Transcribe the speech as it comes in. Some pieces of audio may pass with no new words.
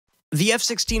The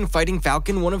F-16 Fighting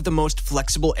Falcon, one of the most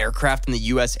flexible aircraft in the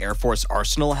U.S. Air Force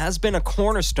arsenal, has been a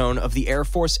cornerstone of the Air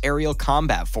Force Aerial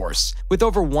Combat Force. With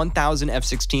over 1,000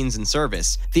 F-16s in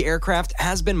service, the aircraft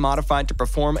has been modified to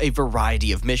perform a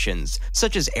variety of missions,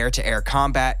 such as air-to-air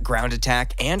combat, ground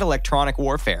attack, and electronic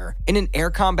warfare. In an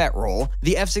air combat role,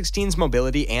 the F-16's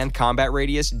mobility and combat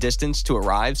radius, distance to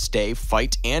arrive, stay,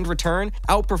 fight, and return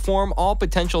outperform all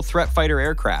potential threat fighter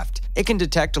aircraft. It can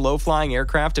detect low-flying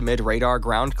aircraft amid radar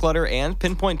ground clutter and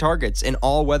pinpoint targets in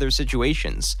all weather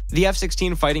situations. The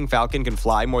F-16 Fighting Falcon can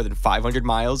fly more than 500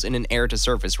 miles in an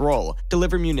air-to-surface role,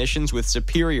 deliver munitions with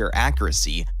superior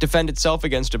accuracy, defend itself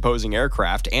against opposing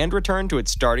aircraft, and return to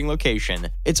its starting location.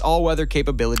 Its all-weather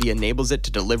capability enables it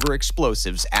to deliver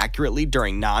explosives accurately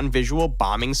during non-visual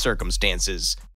bombing circumstances.